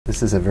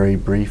this is a very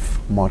brief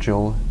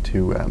module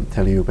to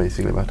tell you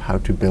basically about how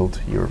to build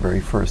your very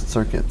first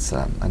circuits,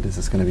 and this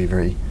is going to be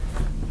very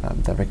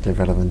directly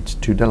relevant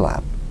to the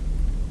lab.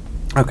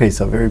 Okay,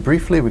 so very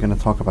briefly we're going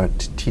to talk about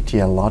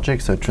TTL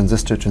logic, so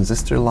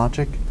transistor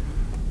logic.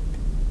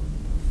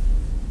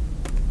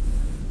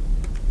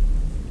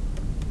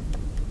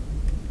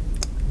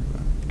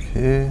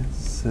 Okay,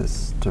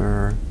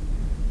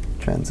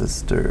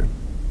 transistor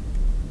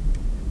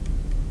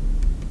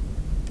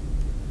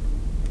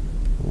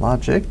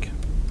logic.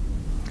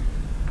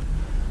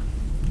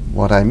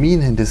 What I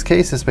mean in this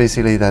case is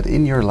basically that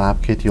in your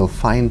lab kit you'll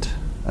find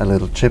a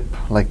little chip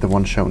like the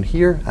one shown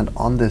here, and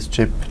on this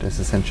chip there's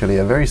essentially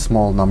a very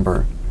small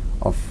number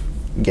of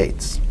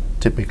gates.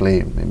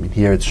 Typically, I mean,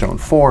 here it's shown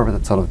 4, but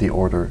that's sort of the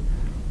order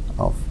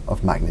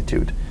of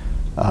magnitude.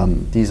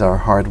 These are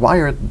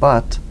hardwired,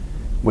 but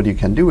what you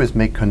can do is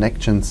make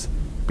connections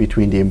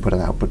between the input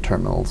and output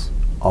terminals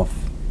of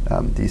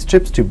these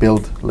chips to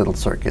build little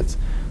circuits.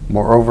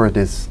 Moreover,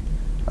 there's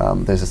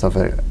a sort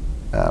of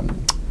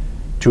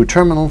two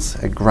terminals,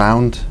 a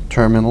ground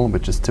terminal,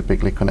 which is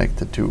typically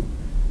connected to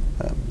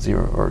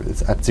 0, or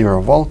it's at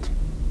 0 volt,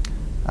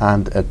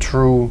 and a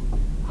true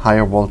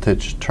higher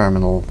voltage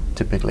terminal,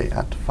 typically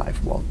at 5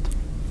 volt.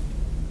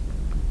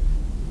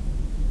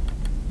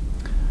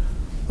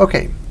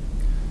 Okay,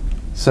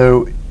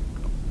 so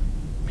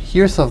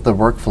here's sort of the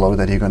workflow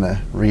that you're going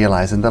to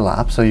realize in the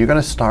lab. So you're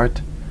going to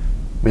start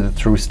with a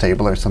truth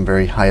table or some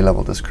very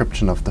high-level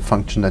description of the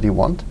function that you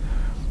want.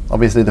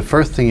 Obviously, the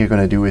first thing you're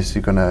going to do is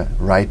you're going to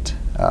write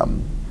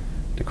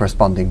the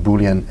corresponding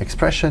Boolean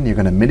expression. You're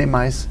going to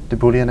minimize the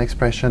Boolean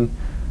expression,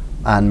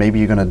 and maybe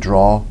you're going to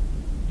draw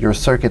your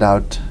circuit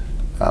out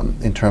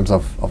in terms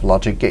of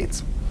logic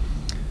gates.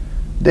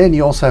 Then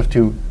you also have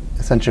to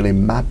essentially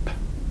map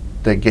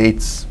the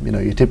gates. You know,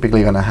 you're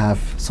typically going to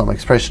have some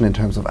expression in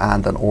terms of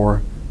AND and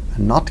OR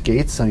and NOT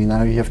gates, so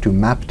now you have to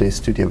map this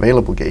to the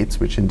available gates,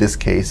 which in this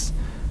case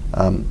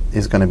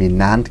is going to be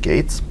NAND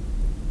gates.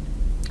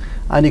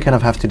 And you kind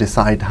of have to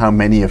decide how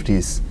many of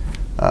these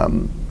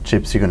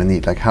chips you're going to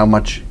need, like how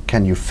much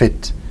can you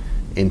fit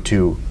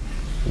into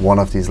one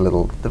of these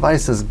little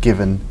devices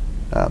given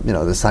you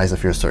know, the size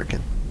of your circuit.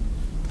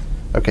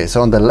 Okay,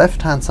 so on the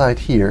left hand side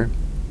here,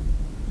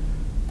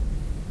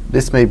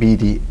 this may be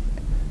the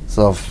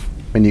sort of,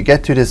 when you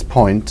get to this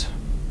point,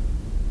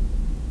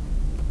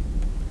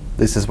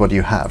 this is what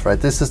you have, right?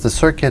 This is the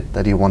circuit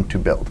that you want to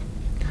build.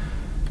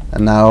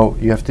 And now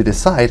you have to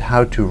decide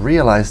how to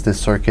realize this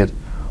circuit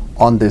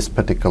on this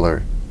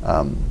particular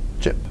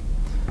chip.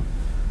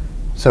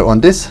 So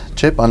on this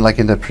chip, unlike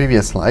in the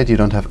previous slide, you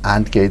don't have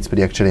AND gates, but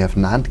you actually have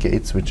NAND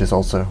gates, which is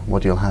also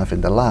what you'll have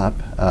in the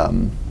lab.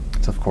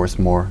 It's of course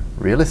more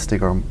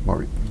realistic, or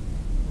more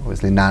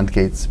obviously NAND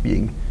gates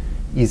being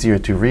easier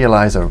to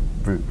realize or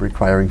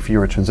requiring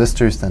fewer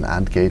transistors than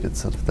AND gate.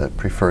 It's sort of the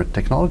preferred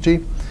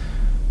technology.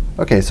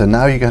 Okay, so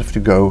now you have to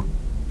go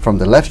from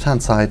the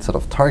left-hand side sort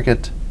of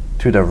target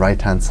to the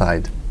right-hand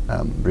side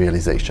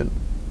realization.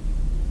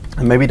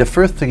 And maybe the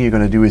first thing you're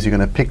going to do is you're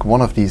going to pick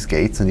one of these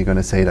gates, and you're going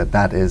to say that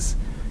that is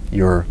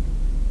your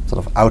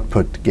sort of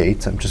output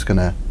gate. I'm just going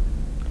to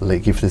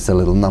give this a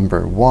little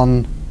number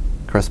 1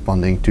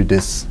 corresponding to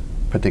this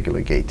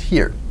particular gate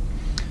here.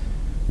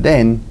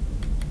 Then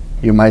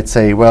you might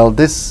say, well,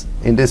 this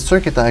in this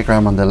circuit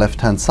diagram on the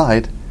left-hand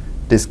side,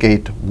 this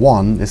gate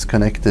 1 is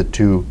connected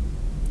to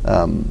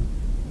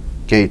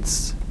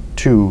gates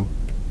 2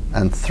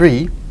 and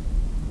 3.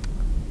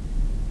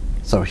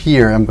 So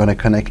here I'm going to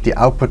connect the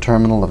output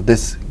terminal of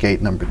this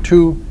gate number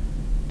 2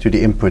 to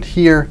the input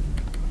here,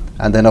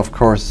 and then of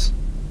course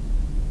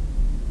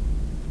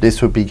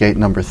this would be gate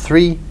number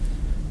 3,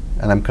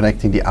 and I'm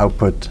connecting the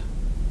output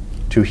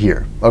to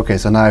here. Okay,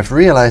 so now I've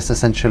realized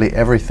essentially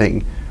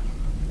everything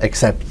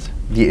except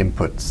the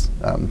inputs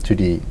to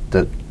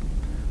the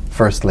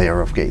first layer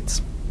of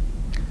gates.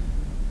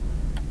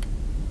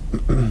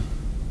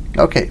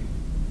 Okay,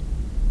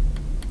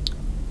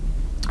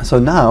 so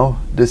now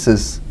this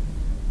is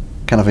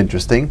kind of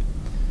interesting.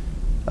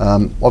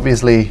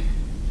 Obviously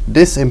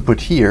this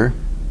input here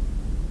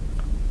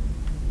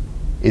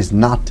is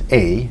not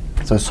A,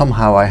 so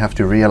somehow I have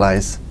to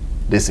realize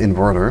this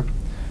inverter,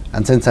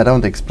 and since I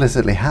don't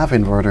explicitly have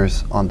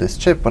inverters on this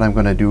chip, what I'm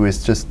going to do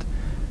is just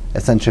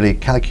essentially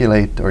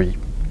calculate or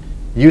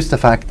use the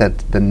fact that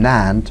the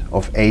NAND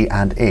of A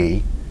and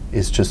A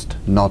is just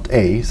not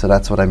A, so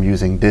that's what I'm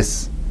using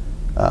this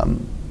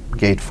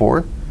gate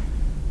for.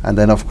 And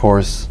then of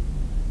course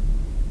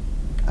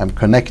I'm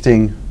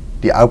connecting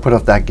the output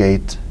of that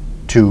gate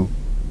to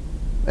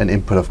an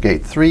input of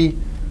gate 3.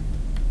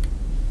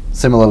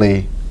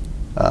 Similarly,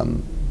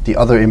 the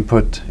other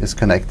input is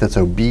connected,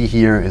 so B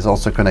here is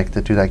also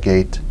connected to that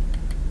gate.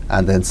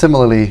 And then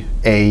similarly,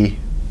 A,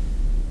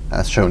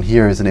 as shown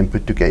here, is an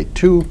input to gate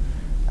 2,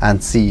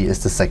 and C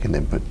is the second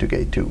input to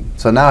gate 2.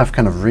 So now I've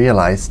kind of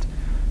realized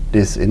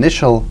this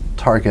initial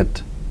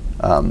target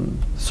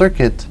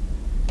circuit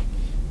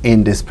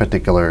in this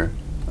particular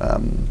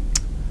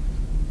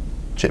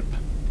chip.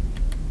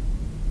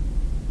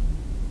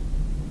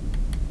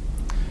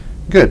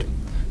 Good.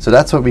 So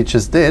that's what we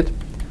just did.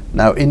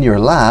 Now in your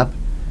lab,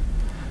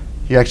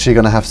 you're actually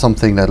going to have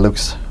something that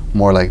looks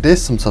more like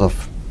this, some sort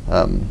of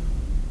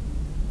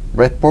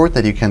breadboard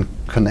that you can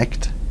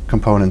connect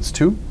components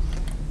to.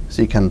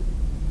 So you can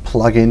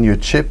plug in your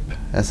chip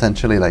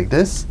essentially like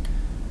this,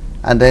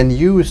 and then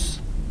use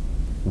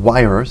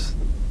wires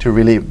to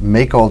really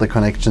make all the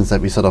connections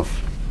that we sort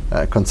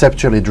of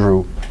conceptually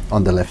drew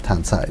on the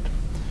left-hand side,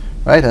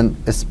 right? And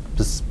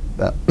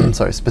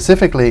sorry,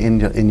 specifically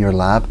in your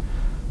lab,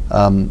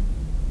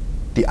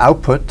 the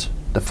output,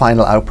 the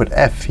final output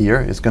F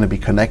here, is going to be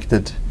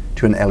connected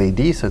to an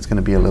LED, so it's going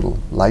to be a little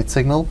light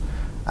signal,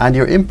 and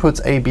your inputs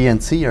A, B,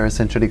 and C are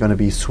essentially going to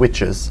be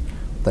switches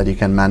that you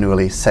can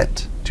manually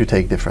set to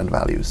take different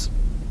values.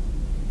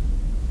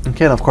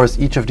 Okay, and of course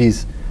each of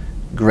these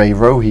gray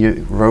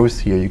rows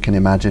here you can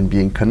imagine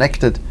being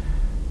connected.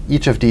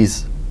 Each of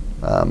these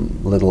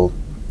little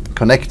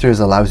connectors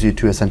allows you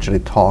to essentially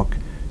talk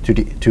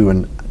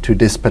to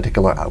this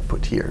particular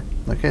output here.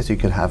 Okay, so you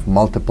could have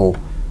multiple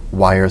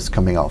wires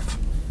coming off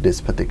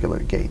this particular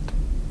gate.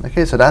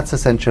 Okay, so that's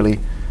essentially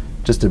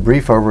just a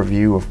brief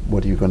overview of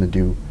what you're going to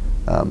do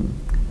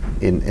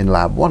in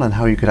Lab 1 and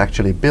how you could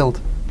actually build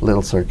a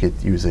little circuit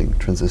using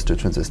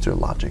transistor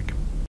logic.